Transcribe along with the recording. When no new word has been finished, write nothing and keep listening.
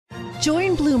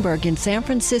Join Bloomberg in San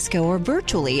Francisco or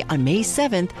virtually on May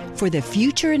 7th for The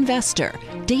Future Investor,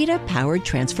 Data-Powered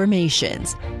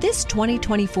Transformations. This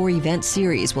 2024 event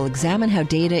series will examine how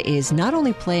data is not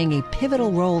only playing a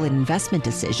pivotal role in investment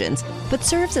decisions, but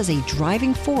serves as a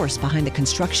driving force behind the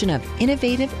construction of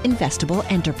innovative, investable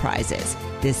enterprises.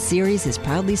 This series is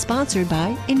proudly sponsored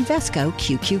by Invesco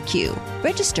QQQ.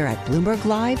 Register at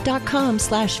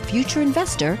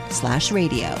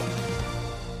bloomberglive.com/futureinvestor/radio.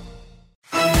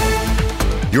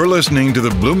 You're listening to the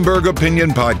Bloomberg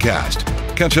Opinion Podcast.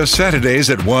 Catch us Saturdays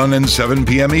at 1 and 7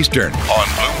 p.m. Eastern on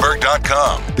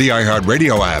Bloomberg.com, the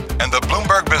iHeartRadio app, and the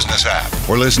Bloomberg Business app,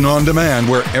 or listen on demand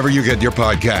wherever you get your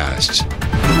podcasts.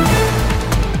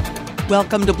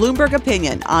 Welcome to Bloomberg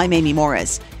Opinion. I'm Amy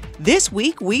Morris. This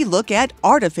week, we look at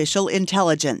artificial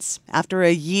intelligence. After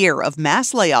a year of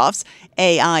mass layoffs,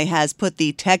 AI has put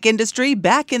the tech industry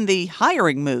back in the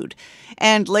hiring mood.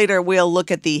 And later, we'll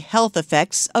look at the health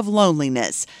effects of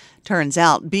loneliness. Turns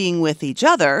out being with each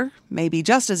other may be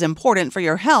just as important for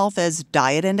your health as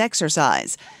diet and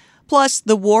exercise. Plus,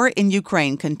 the war in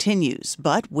Ukraine continues,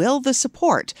 but will the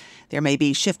support? There may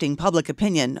be shifting public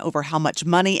opinion over how much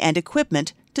money and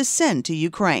equipment to send to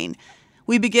Ukraine.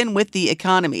 We begin with the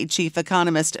economy. Chief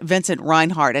economist Vincent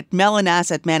Reinhart at Mellon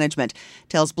Asset Management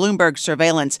tells Bloomberg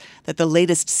Surveillance that the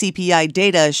latest CPI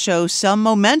data shows some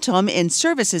momentum in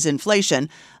services inflation,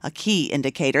 a key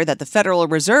indicator that the Federal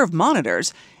Reserve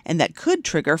monitors and that could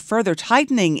trigger further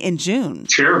tightening in June.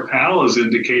 Chair Powell has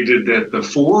indicated that the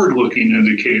forward-looking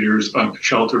indicators of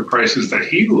shelter prices that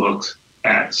he looks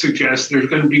at suggest there's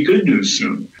going to be good news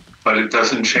soon. But it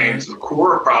doesn't change the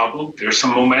core problem. There's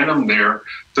some momentum there.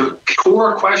 The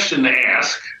core question to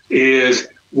ask is,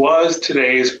 was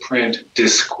today's print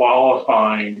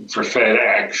disqualifying for Fed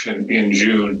action in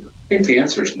June? I think the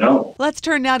answer is no. Let's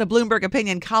turn now to Bloomberg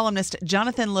Opinion columnist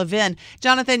Jonathan Levin.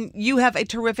 Jonathan, you have a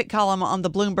terrific column on the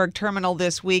Bloomberg Terminal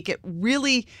this week. It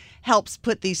really helps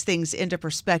put these things into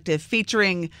perspective,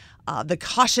 featuring the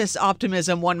cautious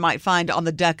optimism one might find on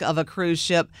the deck of a cruise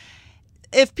ship.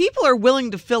 If people are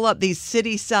willing to fill up these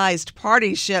city-sized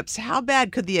party ships, how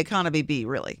bad could the economy be,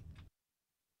 really?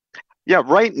 Yeah,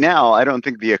 right now, I don't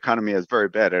think the economy is very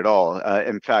bad at all.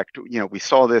 In fact, we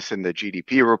saw this in the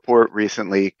GDP report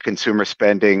recently. Consumer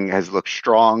spending has looked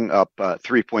strong, up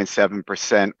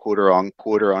 3.7% quarter on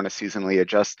quarter on a seasonally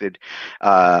adjusted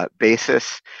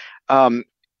basis.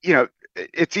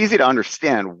 It's easy to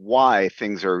understand why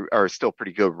things are still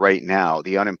pretty good right now.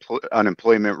 The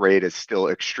unemployment rate is still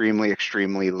extremely,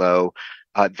 extremely low.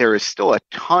 There is still a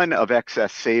ton of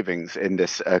excess savings in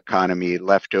this economy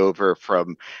left over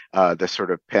from the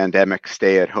sort of pandemic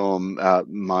stay-at-home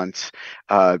months.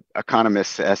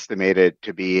 Economists estimate it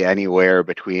to be anywhere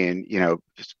between,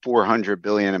 just 400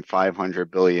 billion and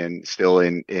 500 billion still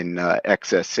in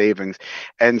excess savings.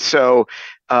 And so,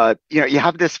 you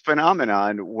have this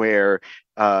phenomenon where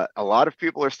a lot of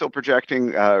people are still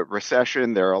projecting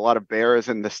recession. There are a lot of bears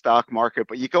in the stock market,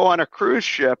 but you go on a cruise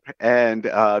ship and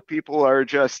people are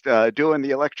just doing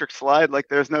the electric slide like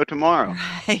there's no tomorrow.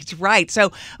 Right.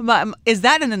 So is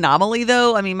that an anomaly,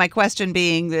 though? I mean, my question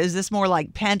being, is this more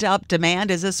like pent-up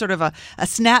demand? Is this sort of a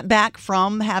snapback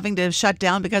from having to shut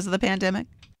down because of the pandemic?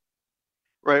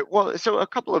 Right. Well, so a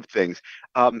couple of things.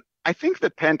 I think the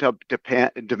pent-up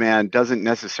demand doesn't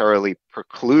necessarily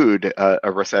preclude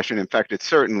a recession. In fact, it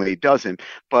certainly doesn't.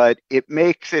 But it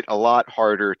makes it a lot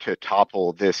harder to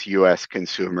topple this U.S.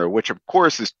 consumer, which, of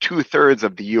course, is 2/3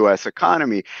 of the U.S.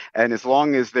 economy. And as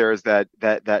long as there's that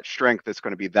strength, it's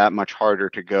going to be that much harder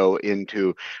to go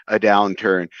into a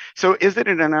downturn. So is it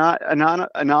an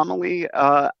anomaly?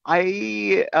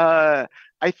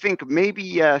 I think maybe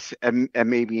yes and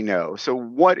maybe no. So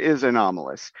what is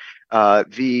anomalous?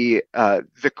 The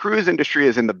cruise industry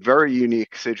is in the very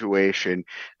unique situation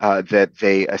that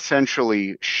they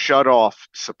essentially shut off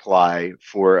supply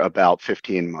for about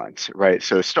 15 months, right?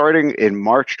 So starting in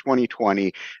March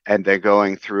 2020 and then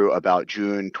going through about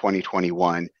June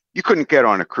 2021, you couldn't get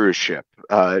on a cruise ship,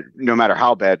 no matter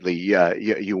how badly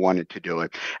you wanted to do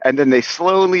it. And then they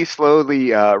slowly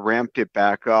ramped it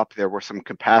back up. There were some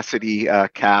capacity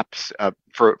caps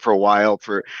for a while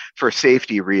for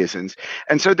safety reasons.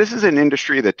 And so this is an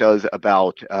industry that does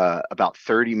about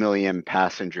 30 million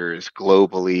passengers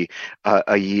globally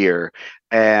a year.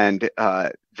 And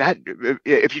that,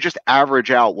 if you just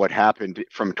average out what happened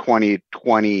from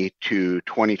 2020 to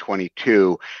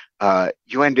 2022,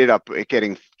 you ended up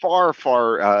getting far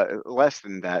less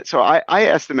than that. So I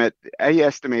estimate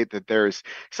that there's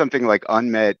something like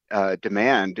unmet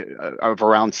demand of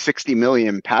around 60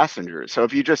 million passengers. So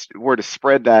if you just were to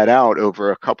spread that out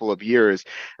over a couple of years,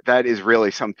 that is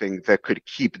really something that could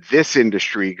keep this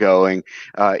industry going,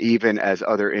 even as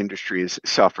other industries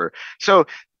suffer. So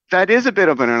that is a bit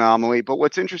of an anomaly, but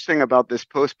what's interesting about this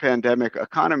post-pandemic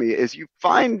economy is you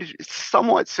find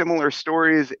somewhat similar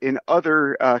stories in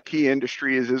other key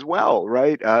industries as well,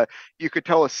 right? You could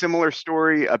tell a similar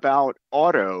story about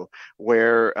auto,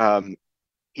 where a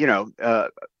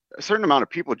certain amount of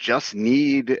people just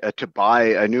need to buy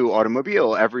a new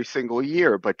automobile every single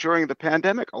year. But during the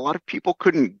pandemic, a lot of people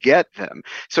couldn't get them.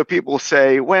 So people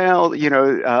say, well,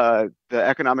 the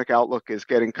economic outlook is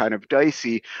getting kind of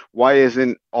dicey. Why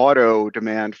isn't auto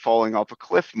demand falling off a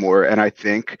cliff more? And I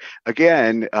think,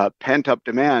 again, pent-up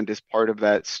demand is part of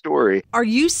that story. Are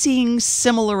you seeing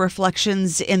similar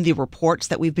reflections in the reports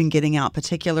that we've been getting out,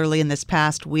 particularly in this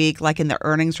past week, like in the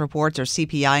earnings reports or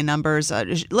CPI numbers?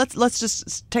 Let's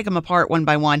just take them apart one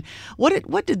by one.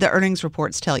 What did the earnings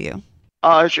reports tell you?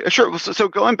 Sure. So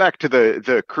going back to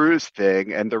the cruise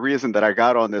thing, and the reason that I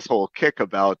got on this whole kick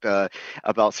about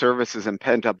services and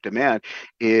pent up demand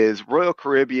is Royal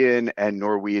Caribbean and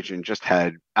Norwegian just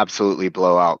had absolutely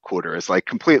blowout quarters, like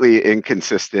completely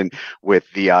inconsistent with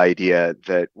the idea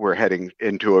that we're heading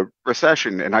into a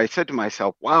recession. And I said to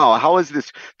myself, wow, how is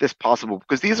this possible?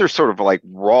 Because these are sort of like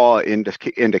raw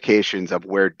indications of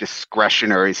where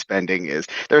discretionary spending is.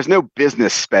 There's no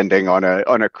business spending on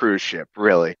a cruise ship,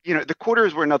 really. The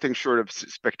quarters were nothing short of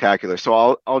spectacular.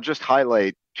 So I'll just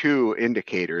highlight two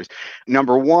indicators.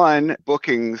 Number one,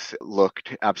 bookings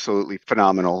looked absolutely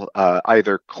phenomenal,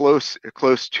 either close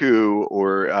to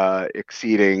or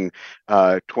exceeding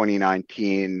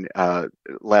 2019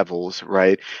 levels,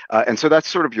 right? And so that's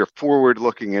sort of your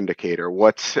forward-looking indicator.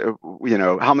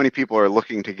 How many people are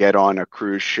looking to get on a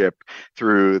cruise ship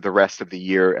through the rest of the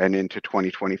year and into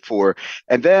 2024?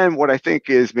 And then what I think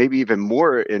is maybe even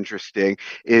more interesting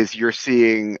is you're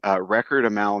seeing record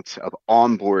amounts of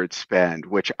onboard spend,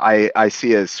 which I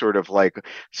see as sort of a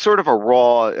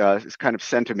raw kind of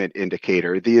sentiment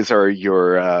indicator. These are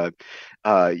your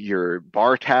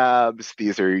bar tabs.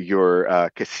 These are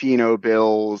your casino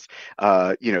bills.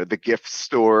 The gift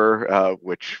store,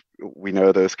 which we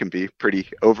know those can be pretty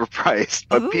overpriced.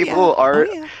 But people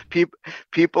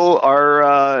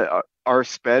are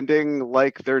spending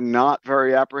like they're not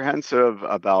very apprehensive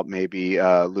about maybe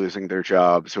losing their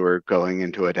jobs or going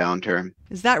into a downturn.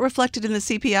 Is that reflected in the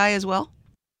CPI as well?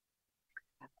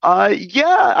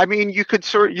 Yeah, I mean, you could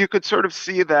sort of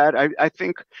see that. I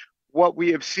think what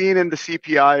we have seen in the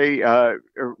CPI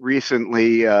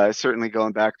recently, certainly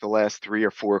going back the last 3 or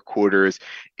 4 quarters,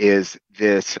 is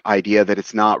this idea that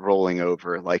it's not rolling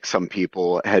over like some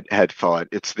people had thought.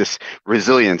 It's this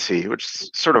resiliency, which is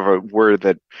sort of a word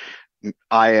that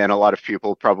I and a lot of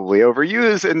people probably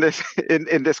overuse in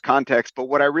this context. But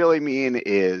what I really mean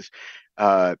is,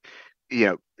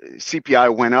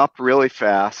 CPI went up really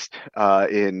fast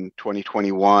in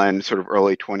 2021, sort of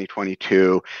early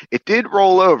 2022. It did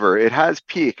roll over. It has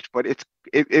peaked, but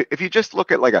if you just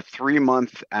look at like a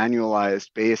 3-month annualized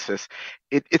basis,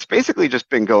 it's basically just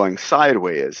been going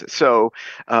sideways. So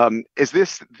is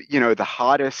this, the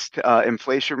hottest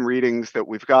inflation readings that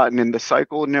we've gotten in the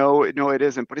cycle? No, it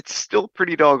isn't, but it's still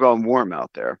pretty doggone warm out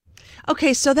there.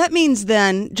 Okay, so that means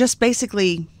then just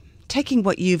basically taking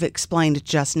what you've explained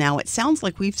just now, it sounds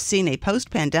like we've seen a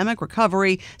post-pandemic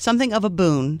recovery, something of a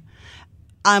boon.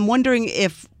 I'm wondering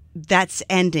if that's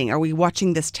ending. Are we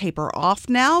watching this taper off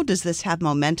now? Does this have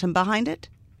momentum behind it?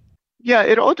 Yeah,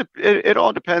 it all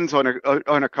depends on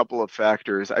a couple of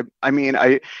factors.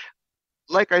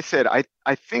 Like I said,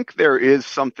 I think there is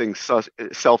something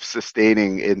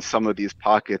self-sustaining in some of these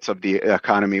pockets of the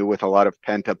economy with a lot of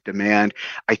pent-up demand.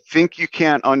 I think you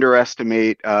can't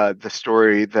underestimate the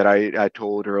story that I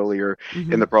told earlier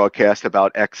in the broadcast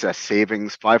about excess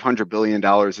savings. $500 billion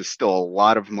is still a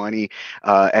lot of money,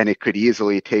 and it could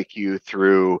easily take you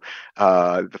through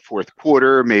the fourth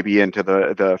quarter, maybe into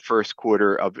the first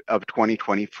quarter of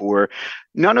 2024.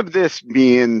 None of this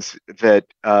means that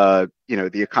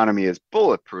the economy is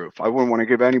bulletproof. I wouldn't want to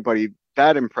give anybody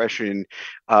that impression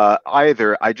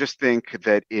either. I just think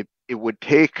that it would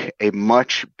take a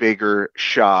much bigger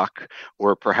shock,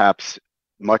 or perhaps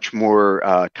much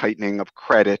more tightening of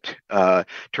credit to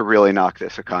really knock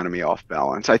this economy off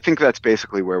balance. I think that's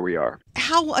basically where we are.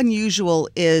 How unusual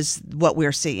is what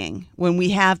we're seeing when we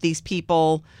have these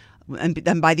people,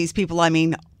 and by these people I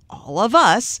mean all of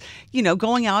us,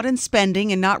 going out and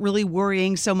spending and not really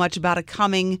worrying so much about a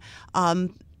coming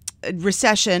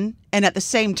recession, and at the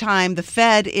same time, the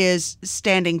Fed is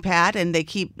standing pat and they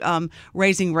keep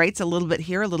raising rates a little bit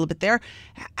here, a little bit there.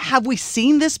 Have we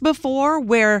seen this before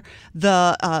where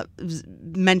the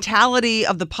mentality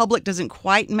of the public doesn't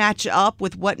quite match up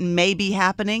with what may be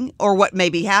happening, or what may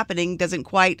be happening doesn't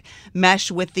quite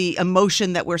mesh with the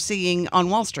emotion that we're seeing on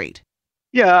Wall Street?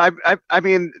 Yeah, I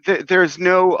mean, there's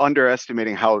no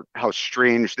underestimating how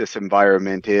strange this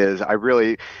environment is. I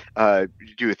really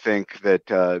do think that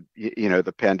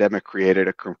the pandemic created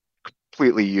a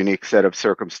completely unique set of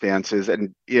circumstances,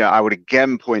 and I would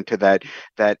again point to that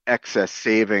excess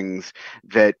savings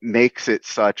that makes it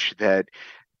such that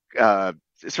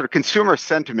sort of consumer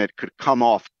sentiment could come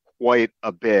off quite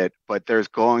a bit, but there's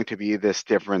going to be this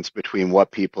difference between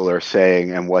what people are saying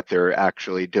and what they're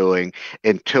actually doing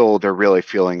until they're really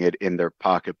feeling it in their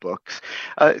pocketbooks.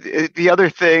 The other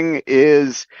thing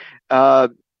is,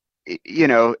 it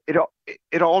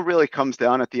all really comes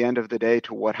down at the end of the day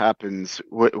to what happens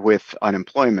with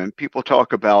unemployment. People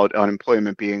talk about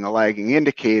unemployment being a lagging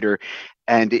indicator,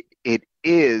 and it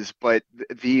is, but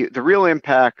the real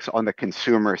impacts on the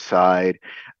consumer side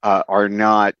are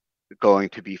not going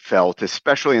to be felt,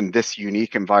 especially in this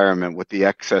unique environment with the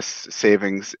excess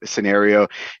savings scenario,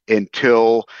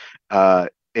 until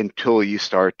you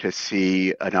start to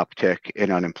see an uptick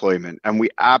in unemployment. And we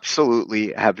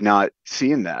absolutely have not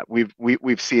seen that.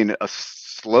 We've seen a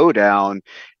slowdown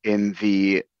in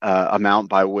the amount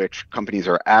by which companies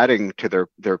are adding to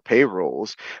their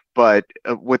payrolls, but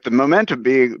with the momentum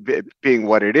being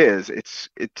what it is,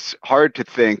 it's hard to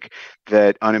think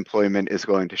that unemployment is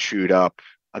going to shoot up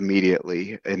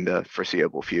immediately in the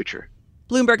foreseeable future.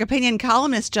 Bloomberg opinion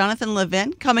columnist Jonathan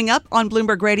Levin coming up on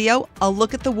Bloomberg Radio. A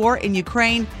look at the war in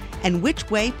Ukraine and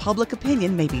which way public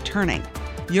opinion may be turning.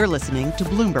 You're listening to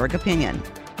Bloomberg Opinion.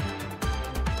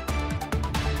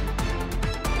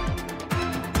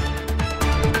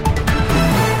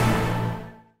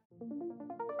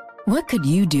 What could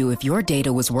you do if your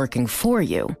data was working for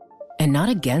you and not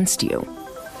against you?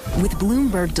 With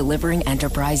Bloomberg delivering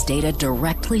enterprise data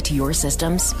directly to your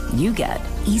systems, you get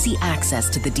easy access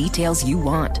to the details you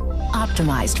want,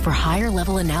 optimized for higher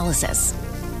level analysis,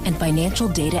 and financial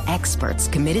data experts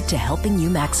committed to helping you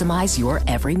maximize your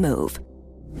every move.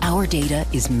 Our data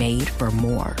is made for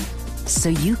more, so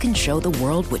you can show the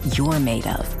world what you're made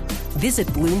of. Visit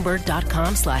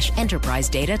Bloomberg.com/enterprise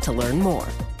data to learn more.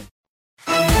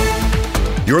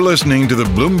 You're listening to the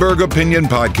Bloomberg Opinion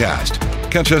Podcast.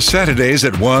 Catch us Saturdays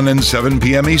at 1 and 7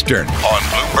 p.m. Eastern on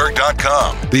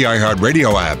Bloomberg.com, the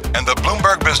iHeartRadio app, and the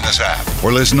Bloomberg Business app.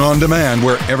 Or listen on demand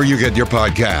wherever you get your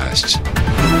podcasts.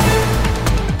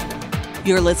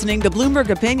 You're listening to Bloomberg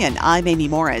Opinion. I'm Amy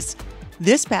Morris.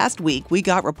 This past week, we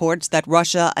got reports that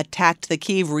Russia attacked the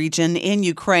Kyiv region in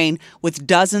Ukraine with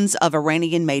dozens of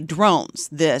Iranian-made drones.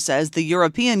 This as the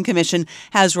European Commission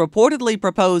has reportedly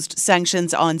proposed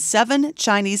sanctions on 7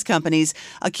 Chinese companies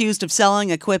accused of selling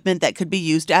equipment that could be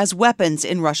used as weapons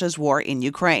in Russia's war in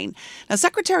Ukraine. Now,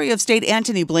 Secretary of State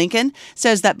Antony Blinken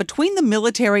says that between the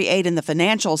military aid and the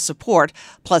financial support,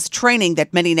 plus training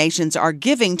that many nations are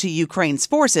giving to Ukraine's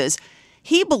forces,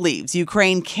 he believes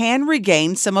Ukraine can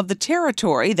regain some of the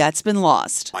territory that's been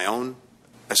lost. My own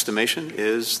estimation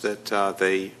is that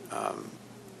they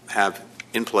have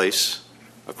in place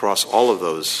across all of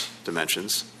those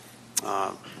dimensions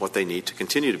what they need to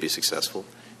continue to be successful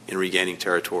in regaining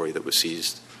territory that was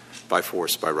seized by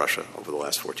force by Russia over the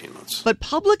last 14 months. But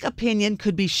public opinion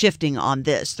could be shifting on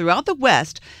this. Throughout the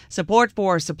West, support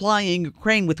for supplying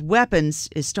Ukraine with weapons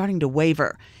is starting to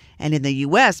waver. And in the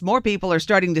U.S., more people are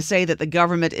starting to say that the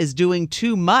government is doing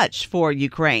too much for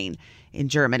Ukraine. In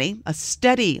Germany, a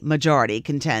steady majority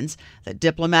contends that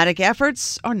diplomatic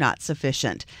efforts are not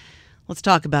sufficient. Let's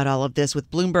talk about all of this with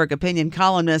Bloomberg opinion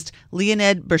columnist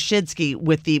Leonid Bershidsky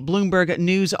with the Bloomberg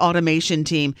News Automation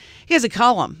team. He has a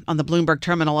column on the Bloomberg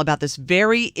Terminal about this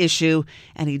very issue,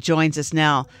 and he joins us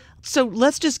now. So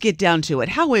let's just get down to it.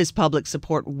 How is public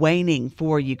support waning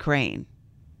for Ukraine?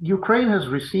 Ukraine has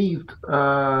received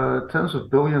tens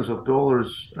of billions of dollars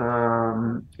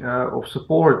of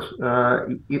support.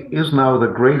 It is now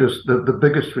the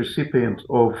biggest recipient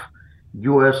of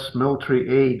U.S. military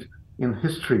aid in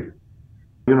history.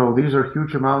 You know, these are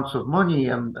huge amounts of money,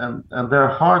 and they're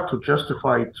hard to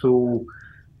justify to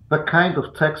the kind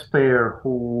of taxpayer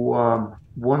who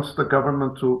wants the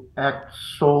government to act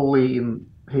solely in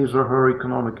his or her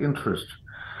economic interest.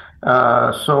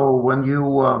 So when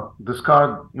you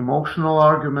discard emotional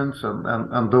arguments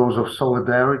and those of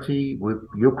solidarity with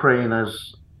Ukraine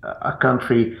as a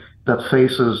country that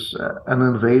faces an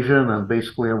invasion and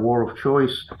basically a war of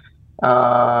choice,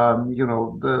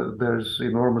 there's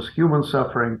enormous human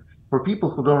suffering. For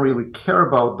people who don't really care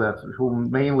about that, who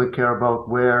mainly care about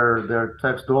where their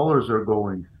tax dollars are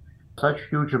going, such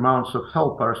huge amounts of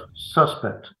help are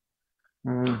suspect.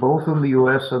 Both in the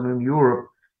US and in Europe,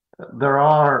 there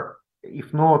are,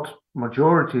 if not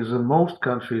majorities in most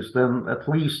countries, then at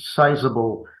least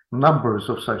sizable numbers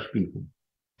of such people.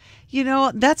 You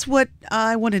know, that's what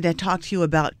I wanted to talk to you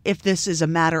about. If this is a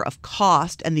matter of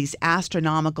cost and these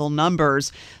astronomical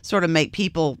numbers sort of make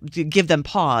people give them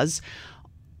pause,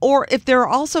 or if there are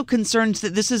also concerns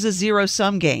that this is a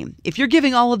zero-sum game. If you're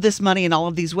giving all of this money and all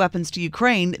of these weapons to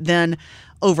Ukraine, then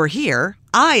over here,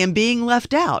 I am being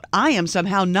left out. I am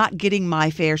somehow not getting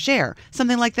my fair share.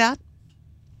 Something like that?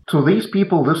 To these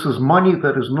people, this is money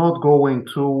that is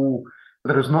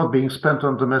not being spent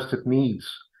on domestic needs.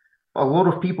 A lot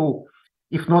of people,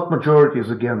 if not majorities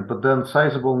again, but then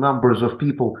sizable numbers of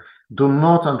people do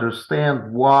not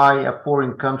understand why a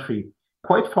foreign country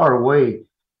quite far away,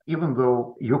 even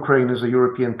though Ukraine is a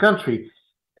European country,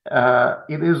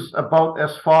 it is about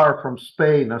as far from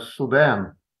Spain as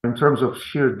Sudan in terms of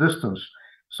sheer distance.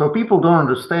 So people don't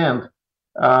understand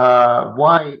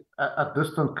why a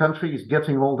distant country is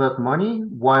getting all that money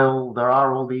while there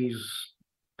are all these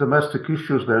domestic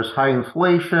issues. There's high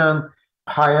inflation,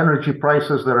 high energy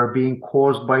prices that are being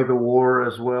caused by the war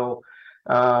as well.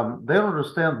 They don't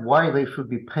understand why they should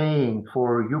be paying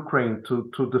for Ukraine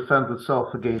to defend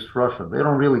itself against Russia. They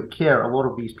don't really care. A lot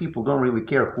of these people don't really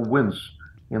care who wins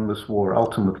in this war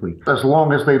ultimately, as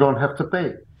long as they don't have to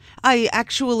pay. I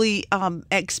actually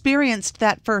experienced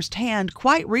that firsthand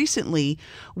quite recently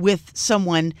with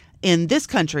someone in this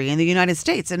country, in the United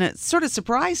States. And it sort of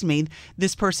surprised me.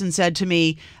 This person said to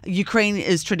me, Ukraine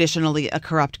is traditionally a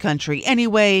corrupt country.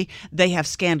 Anyway, they have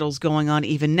scandals going on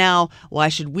even now. Why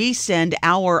should we send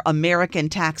our American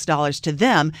tax dollars to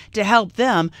them to help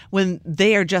them when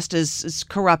they are just as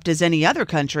corrupt as any other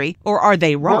country? Or are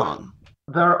they wrong?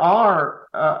 Well,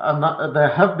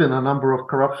 there have been a number of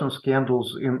corruption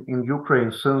scandals in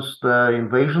Ukraine since the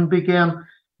invasion began.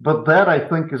 But that, I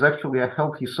think, is actually a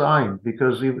healthy sign,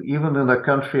 because even in a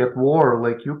country at war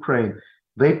like Ukraine,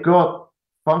 they've got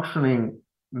functioning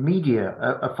media,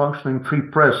 a functioning free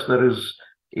press that is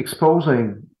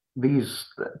exposing these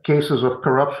cases of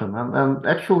corruption. And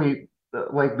actually,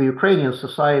 like the Ukrainian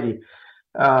society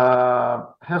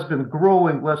has been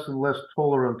growing less and less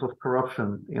tolerant of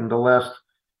corruption in the last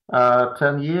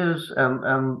 10 years.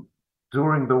 And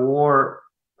during the war,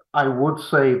 I would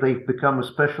say they've become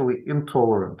especially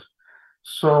intolerant.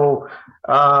 So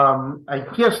I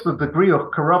guess the degree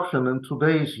of corruption in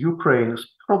today's Ukraine is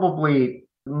probably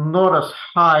not as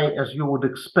high as you would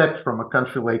expect from a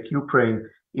country like Ukraine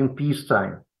in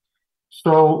peacetime.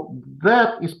 So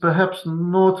that is perhaps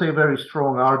not a very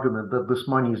strong argument that this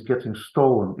money is getting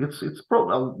stolen. It's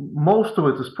probably most of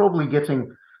it is probably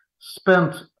getting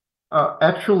spent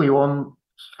actually on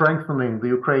strengthening the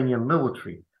Ukrainian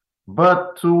military.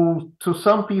 But to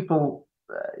some people,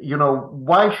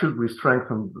 why should we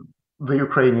strengthen the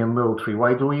Ukrainian military?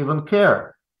 Why do we even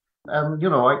care? And,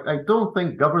 I don't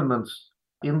think governments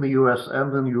in the US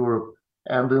and in Europe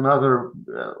and in other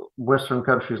Western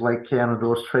countries like Canada,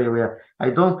 Australia, I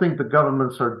don't think the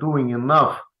governments are doing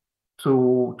enough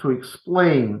to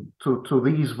explain to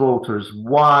these voters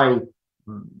why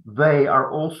they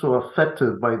are also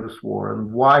affected by this war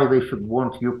and why they should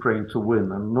want Ukraine to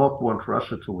win and not want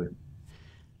Russia to win.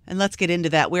 And let's get into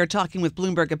that. We're talking with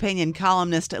Bloomberg Opinion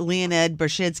columnist Leonid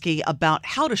Bershidsky about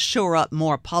how to shore up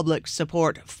more public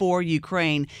support for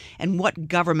Ukraine and what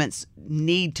governments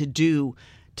need to do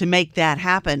to make that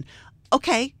happen.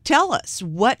 Okay, tell us,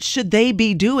 what should they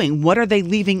be doing? What are they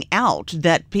leaving out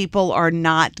that people are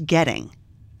not getting?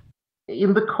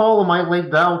 In the column, I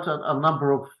laid out a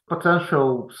number of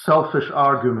potential selfish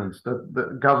arguments that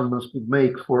the governments would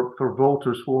make for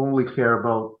voters who only care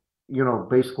about,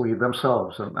 basically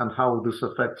themselves and how this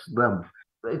affects them.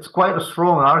 It's quite a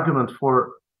strong argument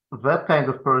for that kind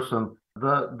of person.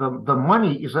 The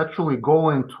money is actually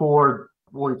going toward,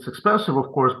 well, it's expensive, of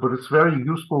course, but it's very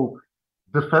useful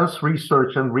defense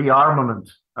research and rearmament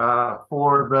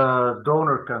for the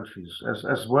donor countries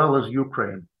as well as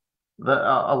Ukraine.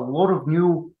 A lot of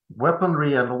new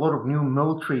weaponry and a lot of new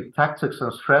military tactics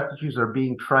and strategies are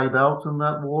being tried out in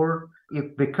that war.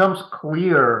 It becomes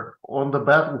clear on the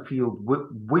battlefield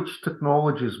which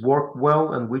technologies work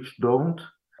well and which don't.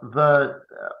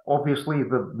 Obviously,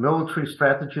 the military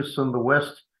strategists in the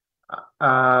West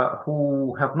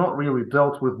who have not really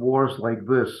dealt with wars like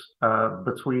this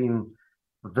between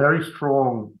very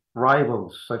strong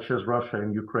rivals such as Russia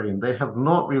and Ukraine, they have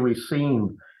not really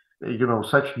seen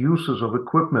such uses of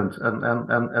equipment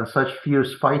and such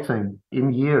fierce fighting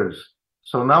in years.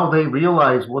 So now they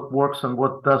realize what works and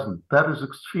what doesn't. That is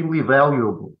extremely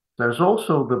valuable. There's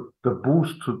also the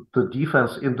boost to the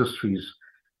defense industries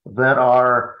that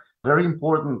are very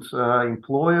important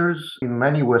employers in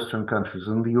many Western countries,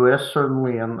 in the US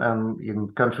certainly, and in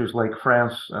countries like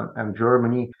France and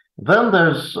Germany. Then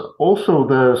there's also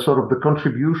the sort of the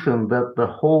contribution that the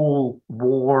whole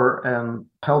war and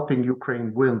helping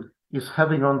Ukraine win is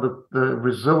having on the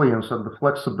resilience and the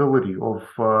flexibility of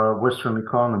Western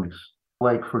economies.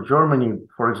 Like for Germany,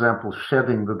 for example,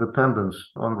 shedding the dependence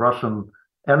on Russian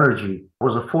energy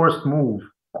was a forced move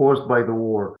caused by the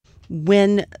war.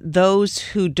 When those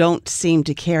who don't seem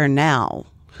to care now,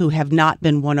 who have not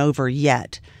been won over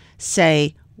yet,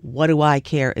 say, what do I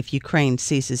care if Ukraine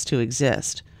ceases to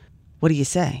exist? What do you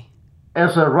say?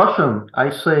 As a Russian, I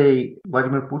say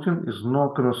Vladimir Putin is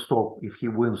not going to stop if he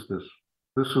wins this.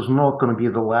 This is not going to be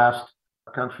the last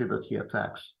country that he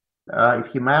attacks. If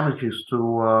he manages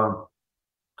to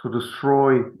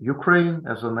destroy Ukraine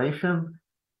as a nation,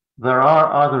 there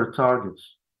are other targets.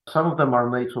 Some of them are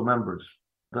NATO members.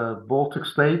 The Baltic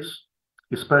states,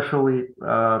 especially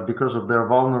because of their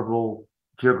vulnerable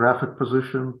geographic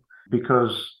position,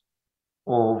 because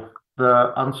of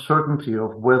the uncertainty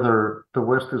of whether the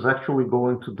West is actually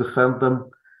going to defend them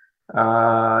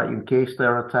in case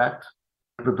they're attacked.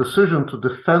 The decision to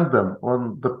defend them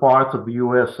on the part of the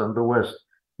US and the West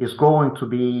is going to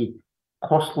be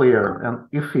costlier and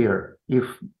iffier if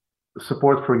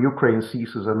support for Ukraine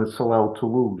ceases and it's allowed to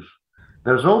lose.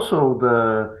 There's also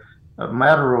the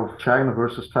matter of China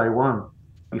versus Taiwan.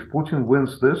 If Putin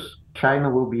wins this, China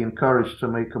will be encouraged to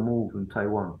make a move in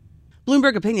Taiwan.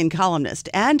 Bloomberg opinion columnist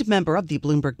and member of the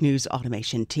Bloomberg News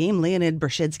automation team, Leonid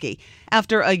Brzezinski.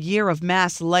 After a year of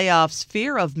mass layoffs,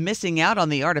 fear of missing out on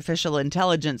the artificial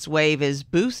intelligence wave is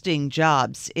boosting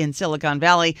jobs in Silicon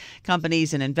Valley.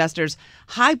 Companies and investors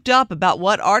hyped up about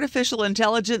what artificial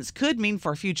intelligence could mean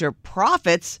for future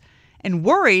profits and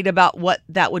worried about what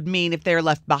that would mean if they're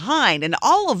left behind. And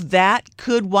all of that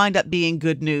could wind up being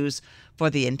good news for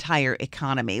the entire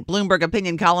economy. Bloomberg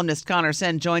opinion columnist Connor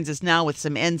Sen joins us now with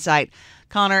some insight.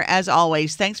 Connor, as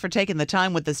always, thanks for taking the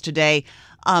time with us today.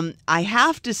 I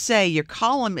have to say, your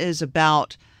column is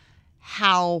about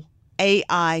how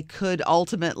AI could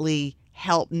ultimately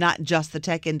help not just the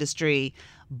tech industry,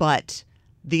 but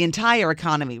the entire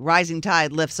economy. Rising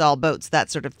tide lifts all boats,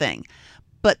 that sort of thing.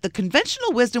 But the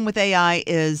conventional wisdom with AI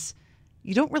is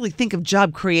you don't really think of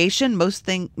job creation. Most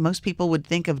people would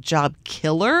think of job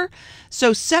killer.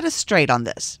 So set us straight on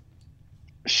this.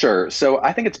 Sure. So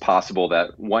I think it's possible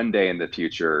that one day in the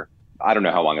future, I don't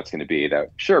know how long it's going to be, that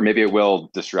sure, maybe it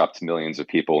will disrupt millions of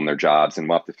people in their jobs and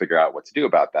we'll have to figure out what to do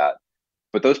about that.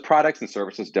 But those products and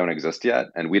services don't exist yet,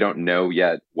 and we don't know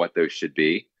yet what those should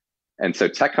be. And so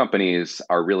tech companies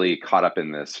are really caught up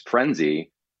in this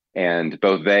frenzy, and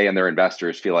both they and their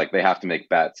investors feel like they have to make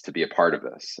bets to be a part of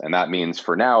this. And that means,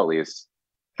 for now at least,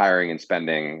 hiring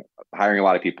a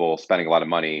lot of people, spending a lot of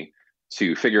money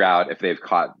to figure out if they've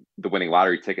caught the winning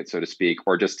lottery ticket, so to speak,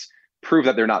 or just prove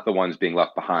that they're not the ones being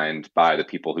left behind by the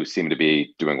people who seem to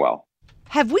be doing well.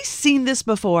 Have we seen this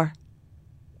before?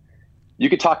 You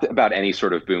could talk about any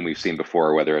sort of boom we've seen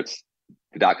before, whether it's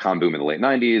the dot-com boom in the late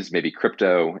 90s, maybe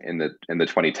crypto in the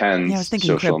 2010s, Yeah, I was thinking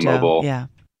social crypto. and mobile.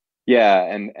 Yeah,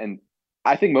 and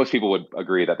I think most people would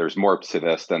agree that there's more to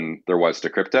this than there was to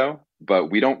crypto,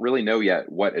 but we don't really know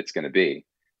yet what it's going to be.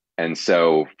 And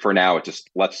so for now, it just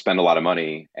let's spend a lot of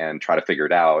money and try to figure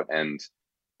it out. And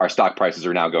our stock prices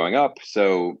are now going up,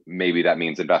 so maybe that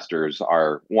means investors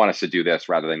want us to do this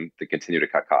rather than to continue to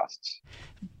cut costs.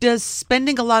 Does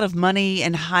spending a lot of money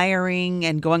and hiring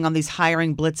and going on these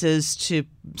hiring blitzes to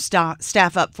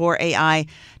staff up for AI,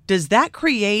 does that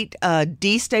create a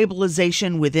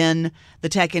destabilization within the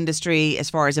tech industry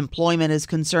as far as employment is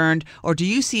concerned? Or do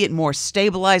you see it more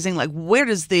stabilizing? Like, where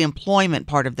does the employment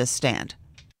part of this stand?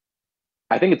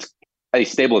 I think it's a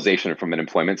stabilization from an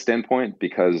employment standpoint,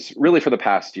 because really for the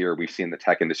past year, we've seen the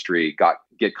tech industry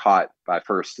get caught by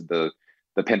first the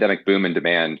pandemic boom in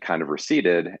demand kind of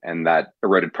receded, and that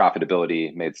eroded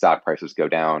profitability made stock prices go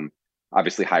down.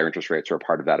 Obviously, higher interest rates are a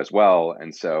part of that as well.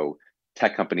 And so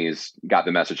tech companies got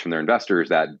the message from their investors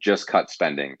that just cut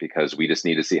spending because we just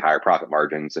need to see higher profit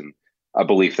margins, and a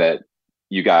belief that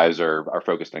you guys are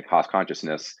focused on cost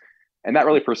consciousness. And that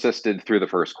really persisted through the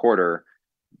first quarter.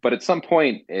 But at some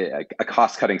point, a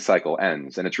cost-cutting cycle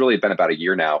ends. And it's really been about a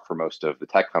year now for most of the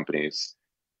tech companies.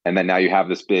 And then now you have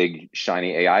this big,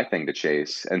 shiny AI thing to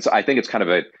chase. And so I think it's kind of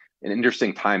an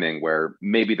interesting timing where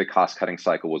maybe the cost-cutting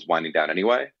cycle was winding down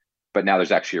anyway, but now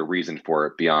there's actually a reason for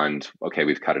it beyond, okay,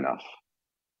 we've cut enough.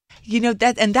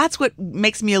 That's what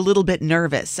makes me a little bit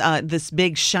nervous. This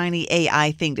big shiny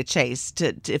AI thing to chase.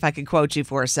 If I could quote you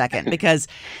for a second, because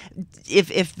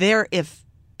if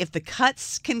the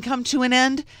cuts can come to an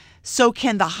end, so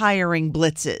can the hiring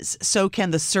blitzes, so can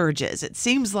the surges. It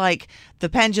seems like the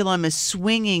pendulum is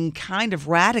swinging kind of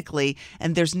radically,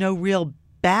 and there's no real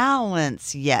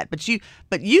balance yet. But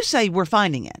you say we're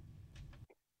finding it.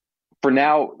 For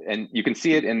now, and you can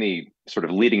see it in the sort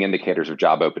of leading indicators of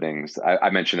job openings.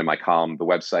 I mentioned in my column,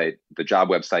 the job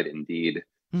website Indeed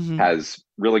has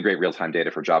really great real-time data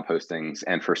for job postings.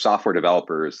 And for software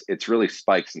developers, it's really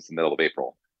spiked since the middle of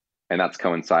April. And that's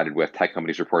coincided with tech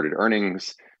companies reported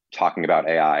earnings, talking about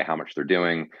AI, how much they're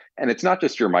doing. And it's not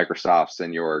just your Microsofts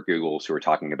and your Googles who are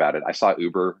talking about it. I saw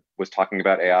Uber was talking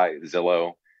about AI,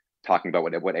 Zillow talking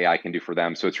about what AI can do for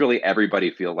them. So it's really everybody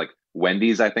feel like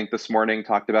Wendy's, I think this morning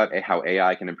talked about how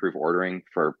AI can improve ordering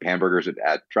for hamburgers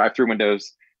at drive-through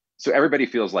windows. So everybody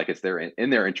feels like it's in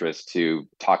their interest to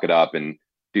talk it up and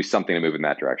do something to move in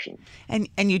that direction.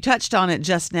 And you touched on it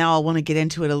just now. I want to get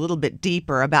into it a little bit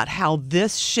deeper about how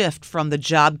this shift from the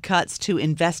job cuts to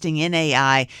investing in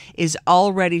AI is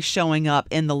already showing up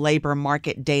in the labor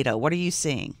market data. What are you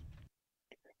seeing?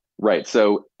 Right.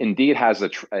 So Indeed has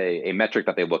a metric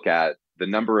that they look at, the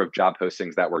number of job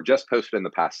postings that were just posted in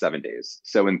the past 7 days.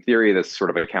 So in theory, this sort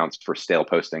of accounts for stale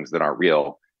postings that aren't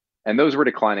real. And those were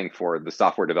declining for the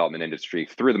software development industry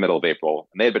through the middle of April.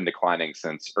 And they had been declining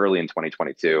since early in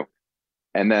 2022.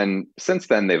 And then since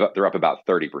then, they're up about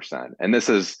 30%.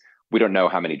 And we don't know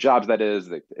how many jobs that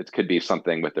is. It could be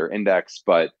something with their index,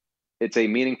 but it's a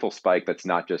meaningful spike that's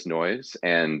not just noise.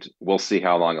 And we'll see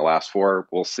how long it lasts for.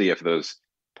 We'll see if those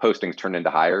postings turn into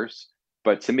hires.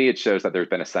 But to me, it shows that there's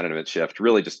been a sentiment shift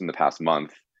really just in the past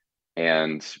month.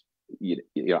 And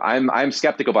I'm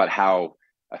skeptical about how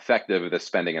effective this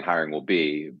spending and hiring will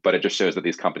be, but it just shows that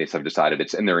these companies have decided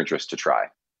it's in their interest to try.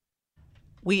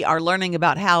 We are learning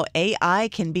about how AI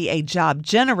can be a job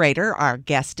generator. Our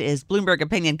guest is Bloomberg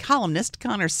opinion columnist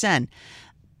Connor Sen.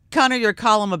 Connor, your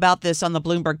column about this on the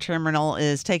Bloomberg Terminal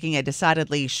is taking a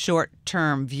decidedly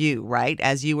short-term view, right?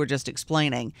 As you were just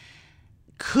explaining.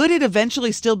 Could it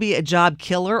eventually still be a job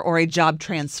killer or a job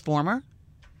transformer?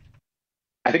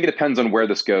 I think it depends on where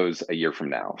this goes a year from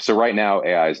now. So right now,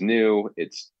 AI is new,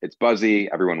 it's buzzy,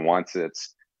 everyone wants it,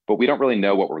 but we don't really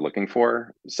know what we're looking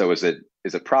for. So is it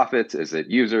profits? Is it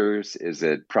users? Is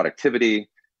it productivity?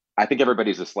 I think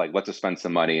everybody's just like, let's just spend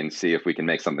some money and see if we can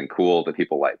make something cool that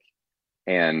people like.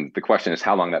 And the question is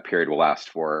how long that period will last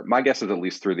for. My guess is at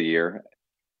least through the year.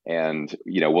 And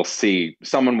we'll see.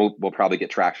 Someone will probably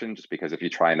get traction just because if you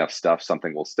try enough stuff,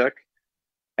 something will stick.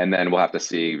 And then we'll have to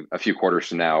see a few quarters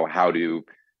from now, how do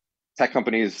tech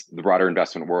companies, the broader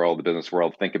investment world, the business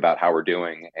world think about how we're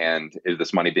doing? And is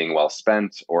this money being well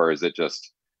spent, or is it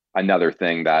just another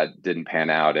thing that didn't pan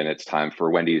out and it's time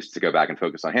for Wendy's to go back and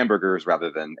focus on hamburgers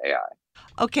rather than AI?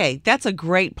 Okay, that's a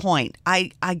great point. I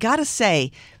got to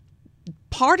say,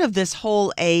 part of this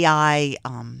whole AI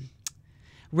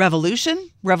revelation,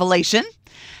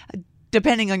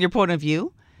 depending on your point of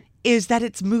view, is that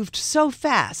it's moved so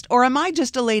fast. Or am I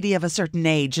just a lady of a certain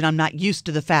age and I'm not used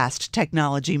to the fast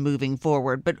technology moving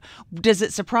forward? But does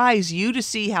it surprise you to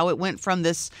see how it went from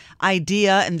this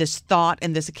idea and this thought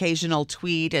and this occasional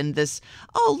tweet and this,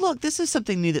 oh, look, this is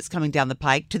something new that's coming down the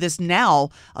pike, to this now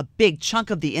a big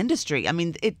chunk of the industry? I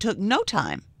mean, it took no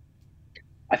time.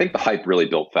 I think the hype really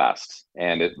built fast,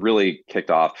 and it really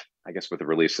kicked off, I guess, with the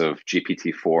release of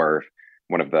GPT-4,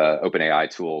 one of the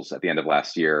OpenAI tools at the end of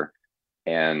last year.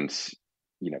 And,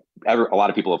 a lot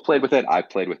of people have played with it. I've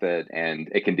played with it, and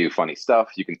it can do funny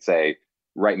stuff. You can say,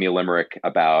 write me a limerick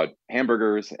about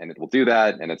hamburgers, and it will do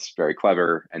that. And it's very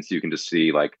clever. And so you can just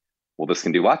see like, well, this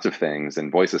can do lots of things,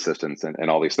 and voice assistants and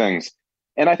all these things.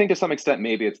 And I think to some extent,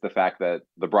 maybe it's the fact that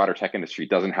the broader tech industry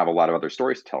doesn't have a lot of other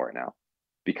stories to tell right now,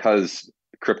 because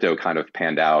crypto kind of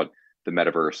panned out, the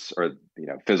metaverse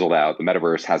fizzled out. The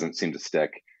metaverse hasn't seemed to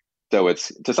stick. So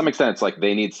it's, to some extent, it's like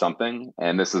they need something.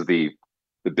 And this is the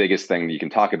biggest thing you can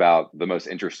talk about, the most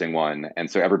interesting one. And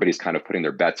so everybody's kind of putting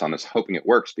their bets on this, hoping it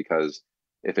works, because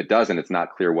if it doesn't, it's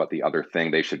not clear what the other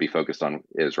thing they should be focused on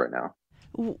is right now.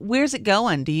 Where's it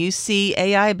going? Do you see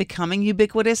AI becoming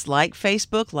ubiquitous like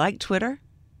Facebook, like Twitter?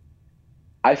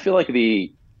 I feel like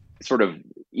the sort of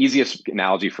easiest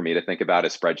analogy for me to think about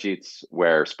is spreadsheets,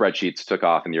 where spreadsheets took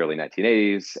off in the early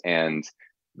 1980s, and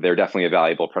they're definitely a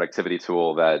valuable productivity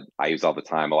tool that I use all the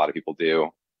time. A lot of people do.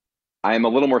 I'm a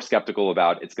little more skeptical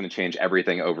about it's going to change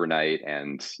everything overnight.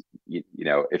 And,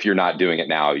 if you're not doing it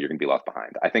now, you're going to be left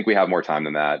behind. I think we have more time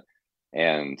than that.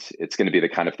 And it's going to be the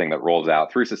kind of thing that rolls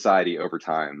out through society over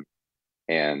time.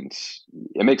 And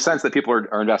it makes sense that people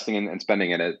are investing in and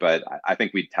spending in it, but I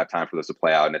think we have time for this to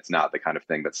play out. And it's not the kind of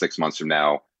thing that 6 months from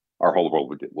now, our whole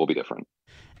world will be different.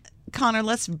 Connor,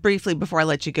 let's briefly, before I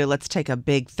let you go, let's take a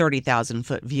big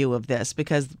 30,000-foot view of this,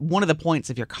 because one of the points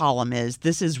of your column is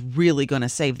this is really going to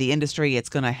save the industry. It's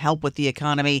going to help with the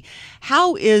economy.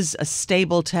 How is a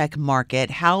stable tech market,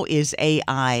 how is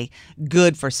AI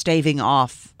good for staving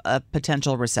off a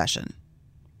potential recession?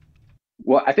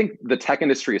 Well, I think the tech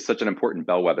industry is such an important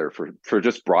bellwether for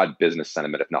just broad business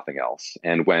sentiment, if nothing else.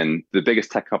 And when the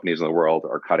biggest tech companies in the world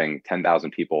are cutting 10,000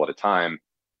 people at a time,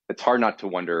 it's hard not to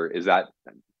wonder,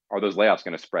 are those layoffs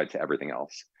going to spread to everything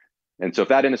else? And so if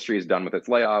that industry is done with its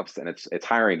layoffs and it's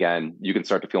hiring again, you can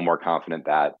start to feel more confident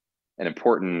that an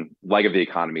important leg of the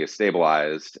economy is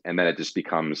stabilized, and then it just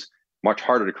becomes much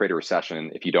harder to create a recession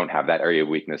if you don't have that area of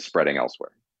weakness spreading elsewhere.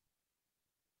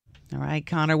 All right,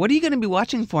 Connor, what are you going to be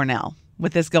watching for now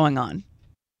with this going on?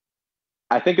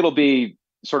 I think it'll be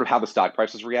sort of how the stock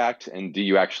prices react, and do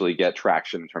you actually get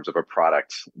traction in terms of a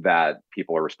product that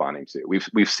people are responding to?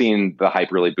 We've seen the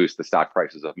hype really boost the stock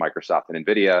prices of Microsoft and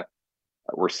Nvidia.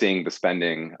 We're seeing the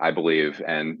spending, I believe,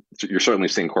 and you're certainly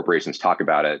seeing corporations talk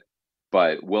about it,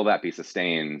 but will that be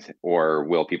sustained, or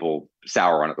will people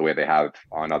sour on it the way they have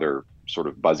on other sort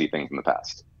of buzzy things in the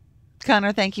past?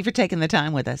 Connor, thank you for taking the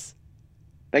time with us.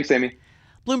 Thanks, Amy.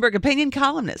 Bloomberg Opinion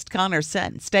columnist Connor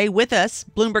Sen. Stay with us.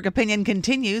 Bloomberg Opinion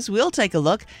continues. We'll take a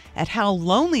look at how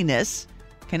loneliness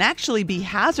can actually be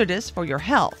hazardous for your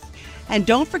health. And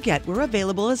don't forget, we're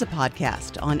available as a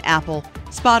podcast on Apple,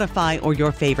 Spotify, or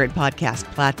your favorite podcast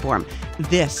platform.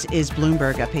 This is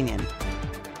Bloomberg Opinion.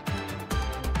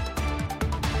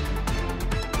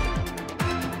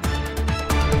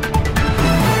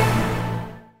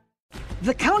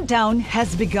 The countdown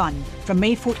has begun. From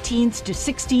May 14th to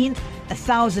 16th,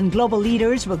 1,000 global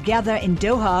leaders will gather in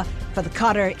Doha for the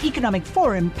Qatar Economic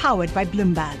Forum powered by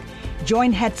Bloomberg.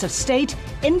 Join heads of state,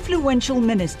 influential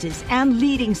ministers, and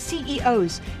leading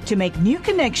CEOs to make new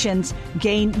connections,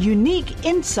 gain unique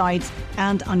insights,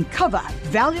 and uncover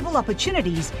valuable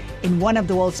opportunities in one of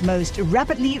the world's most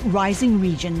rapidly rising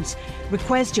regions.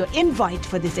 Request your invite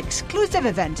for this exclusive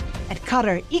event at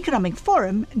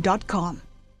QatarEconomicForum.com.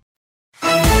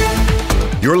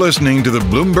 You're listening to the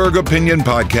Bloomberg Opinion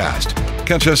Podcast.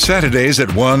 Catch us Saturdays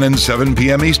at 1 and 7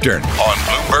 p.m. Eastern on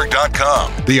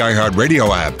Bloomberg.com, the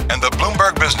iHeartRadio app, and the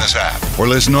Bloomberg Business app. Or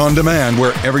listen on demand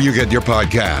wherever you get your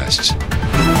podcasts.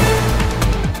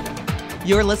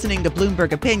 You're listening to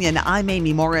Bloomberg Opinion. I'm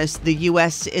Amy Morris. The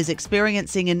U.S. is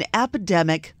experiencing an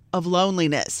epidemic of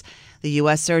loneliness. The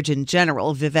U.S. Surgeon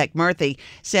General, Vivek Murthy,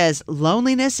 says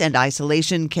loneliness and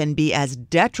isolation can be as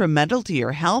detrimental to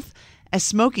your health as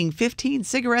smoking 15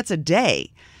 cigarettes a day.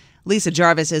 Lisa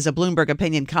Jarvis is a Bloomberg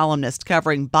Opinion columnist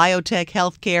covering biotech,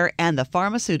 healthcare, and the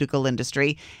pharmaceutical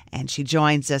industry, and she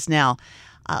joins us now.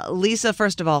 Lisa,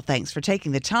 first of all, thanks for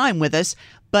taking the time with us,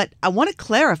 but I want to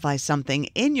clarify something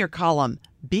in your column.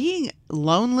 Being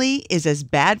lonely is as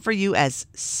bad for you as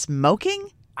smoking?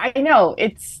 I know.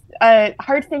 It's a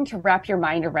hard thing to wrap your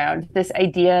mind around, this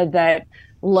idea that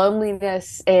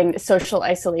loneliness and social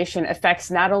isolation affects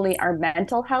not only our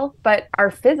mental health, but our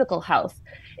physical health.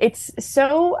 It's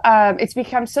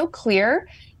become so clear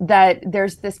that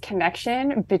there's this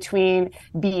connection between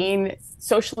being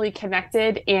socially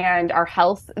connected and our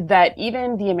health that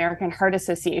even the American Heart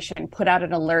Association put out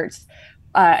an alert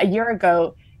a year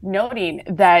ago noting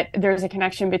that there's a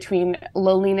connection between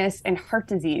loneliness and heart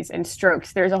disease and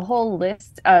strokes. There's a whole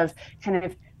list of kind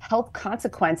of health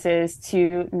consequences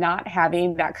to not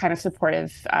having that kind of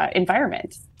supportive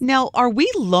environment. Now, are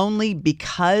we lonely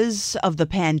because of the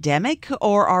pandemic,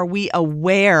 or are we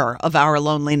aware of our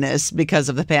loneliness because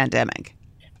of the pandemic?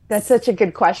 That's such a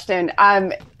good question.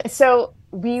 So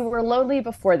we were lonely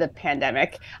before the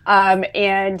pandemic,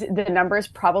 and the numbers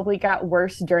probably got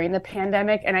worse during the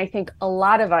pandemic. And I think a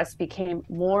lot of us became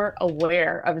more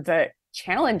aware of the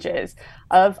challenges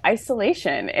of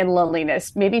isolation and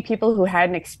loneliness. Maybe people who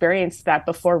hadn't experienced that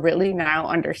before really now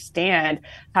understand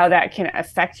how that can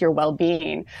affect your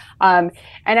well-being. And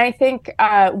I think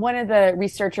one of the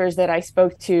researchers that I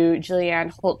spoke to,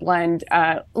 Jillian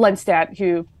Holt-Lundstad,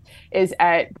 who is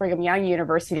at Brigham Young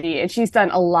University, and she's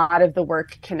done a lot of the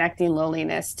work connecting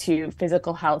loneliness to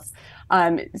physical health,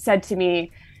 said to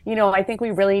me, I think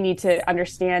we really need to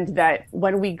understand that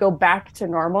when we go back to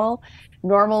normal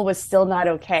was still not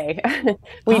okay.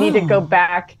 We need to go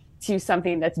back to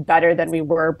something that's better than we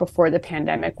were before the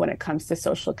pandemic when it comes to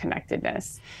social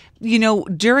connectedness.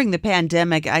 During the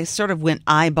pandemic, I sort of went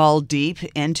eyeball deep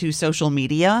into social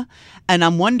media, and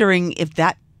I'm wondering if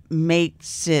that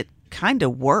makes it kind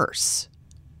of worse.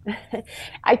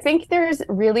 I think there's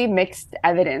really mixed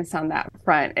evidence on that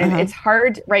front. And it's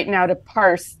hard right now to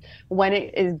parse when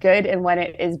it is good and when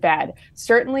it is bad.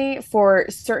 Certainly for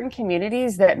certain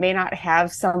communities that may not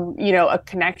have some, a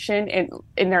connection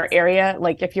in their area,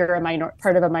 like if you're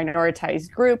part of a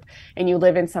minoritized group and you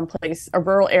live in some place, a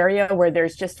rural area where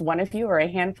there's just one of you or a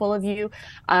handful of you,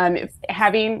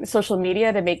 having social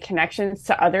media to make connections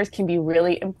to others can be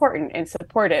really important and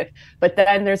supportive. But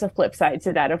then there's a flip side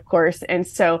to that, of course. And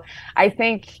so I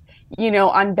think,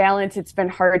 on balance, it's been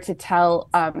hard to tell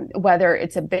whether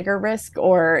it's a bigger risk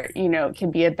or,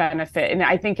 can be a benefit. And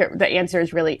I think the answer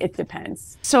is really, it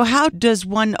depends. So how does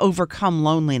one overcome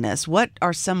loneliness? What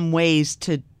are some ways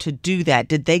to do that?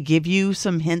 Did they give you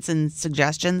some hints and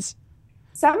suggestions?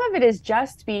 Some of it is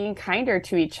just being kinder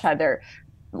to each other,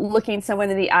 looking someone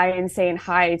in the eye and saying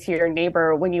hi to your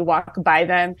neighbor when you walk by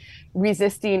them,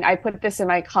 resisting. I put this in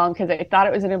my column because I thought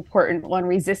it was an important one,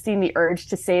 resisting the urge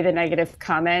to say the negative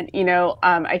comment.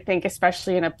 I think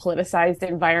especially in a politicized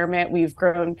environment, we've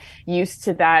grown used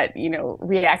to that,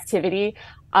 reactivity.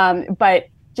 But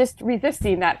just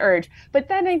resisting that urge. But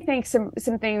then I think some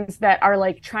things that are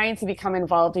like trying to become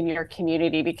involved in your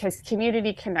community, because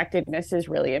community connectedness is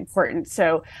really important.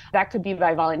 So that could be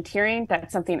by volunteering.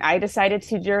 That's something I decided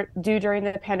to do during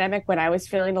the pandemic when I was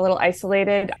feeling a little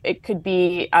isolated. It could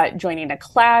be joining a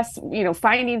class,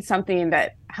 finding something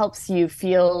that helps you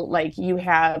feel like you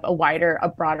have a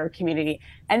broader community.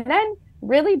 And then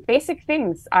really basic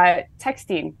things,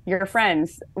 texting your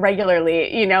friends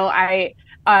regularly. I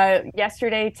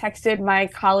yesterday texted my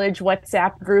college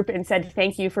WhatsApp group and said,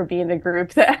 thank you for being the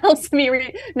group that helps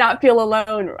me not feel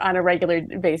alone on a regular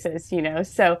basis,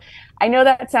 So I know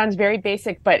that sounds very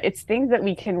basic, but it's things that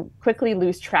we can quickly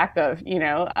lose track of, in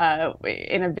a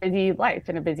busy life,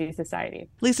 in a busy society.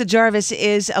 Lisa Jarvis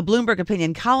is a Bloomberg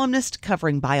Opinion columnist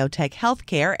covering biotech,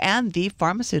 healthcare, and the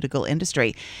pharmaceutical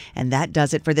industry. And that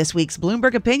does it for this week's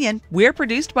Bloomberg Opinion. We're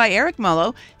produced by Eric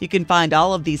Mullo. You can find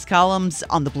all of these columns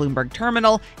on the Bloomberg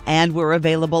Terminal, and we're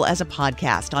available as a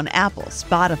podcast on Apple,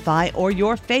 Spotify, or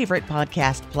your favorite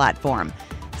podcast platform.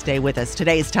 Stay with us.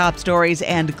 Today's top stories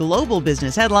and global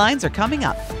business headlines are coming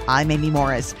up. I'm Amy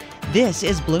Morris. This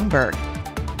is Bloomberg.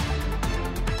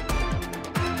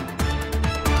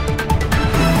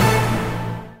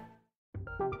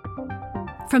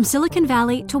 From Silicon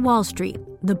Valley to Wall Street,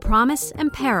 the promise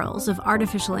and perils of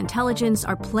artificial intelligence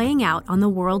are playing out on the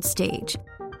world stage.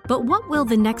 But what will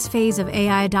the next phase of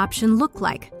AI adoption look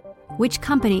like? Which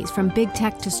companies from big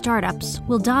tech to startups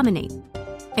will dominate?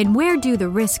 And where do the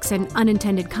risks and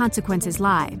unintended consequences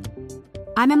lie?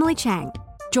 I'm Emily Chang.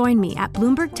 Join me at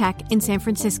Bloomberg Tech in San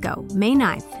Francisco, May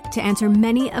 9th, to answer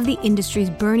many of the industry's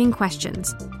burning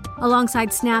questions,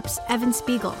 alongside Snap's Evan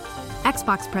Spiegel,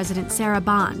 Xbox President Sarah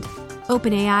Bond,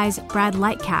 OpenAI's Brad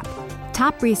Lightcap,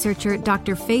 top researcher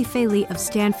Dr. Fei-Fei Li of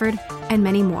Stanford, and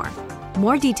many more.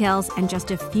 More details and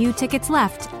just a few tickets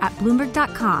left at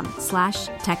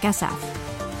Bloomberg.com/TechSF.